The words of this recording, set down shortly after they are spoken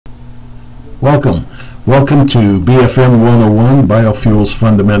Welcome. Welcome to BFM 101 Biofuels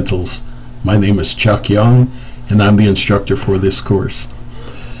Fundamentals. My name is Chuck Young, and I'm the instructor for this course.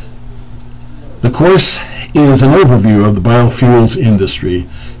 The course is an overview of the biofuels industry.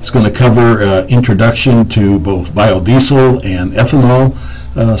 It's going to cover introduction to both biodiesel and ethanol,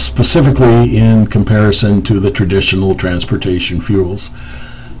 specifically in comparison to the traditional transportation fuels.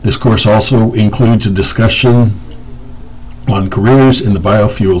 This course also includes a discussion on careers in the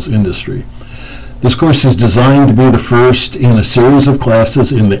biofuels industry. This course is designed to be the first in a series of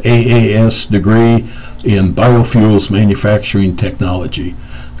classes in the AAS degree in biofuels manufacturing technology.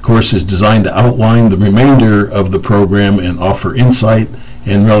 The course is designed to outline the remainder of the program and offer insight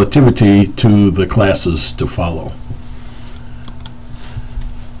and relativity to the classes to follow.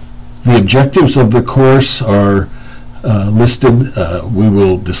 The objectives of the course are listed. We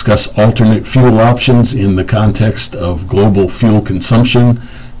will discuss alternate fuel options in the context of global fuel consumption,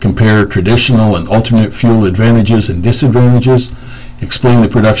 compare traditional and alternate fuel advantages and disadvantages, explain the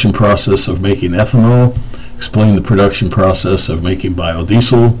production process of making ethanol, explain the production process of making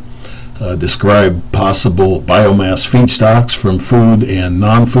biodiesel, describe possible biomass feedstocks from food and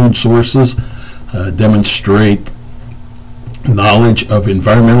non-food sources, demonstrate knowledge of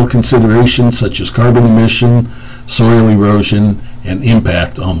environmental considerations such as carbon emission, soil erosion, and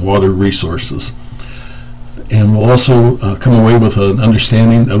impact on water resources. And we'll also come away with an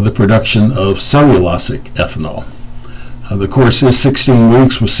understanding of the production of cellulosic ethanol. The course is 16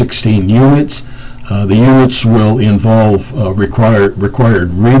 weeks with 16 units. The units will involve required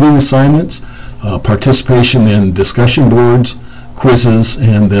reading assignments, participation in discussion boards, quizzes,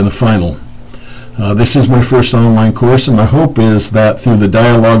 and then a final. This is my first online course, and my hope is that through the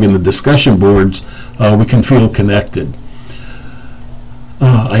dialogue and the discussion boards, we can feel connected.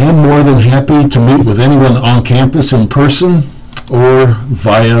 I am more than happy to meet with anyone on campus in person or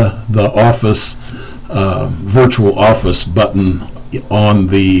via the office, virtual office button on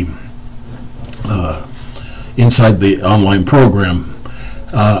the inside the online program.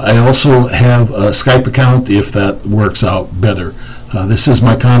 I also have a Skype account if that works out better. This is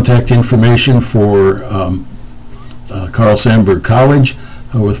my contact information for Carl Sandburg College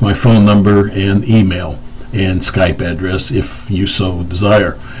with my phone number and email and Skype address if you so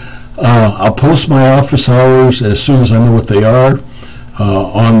desire. I'll post my office hours as soon as I know what they are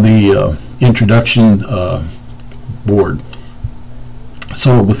on the introduction board.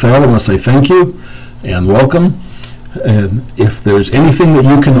 So with that, I want to say thank you and welcome. And if there's anything that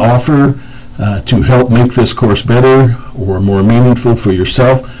you can offer to help make this course better or more meaningful for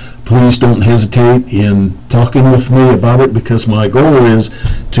yourself, please don't hesitate in talking with me about it, because my goal is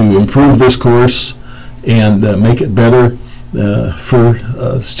to improve this course and make it better for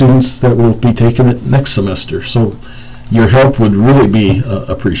students that will be taking it next semester. So your help would really be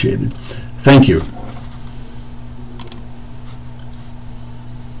appreciated. Thank you.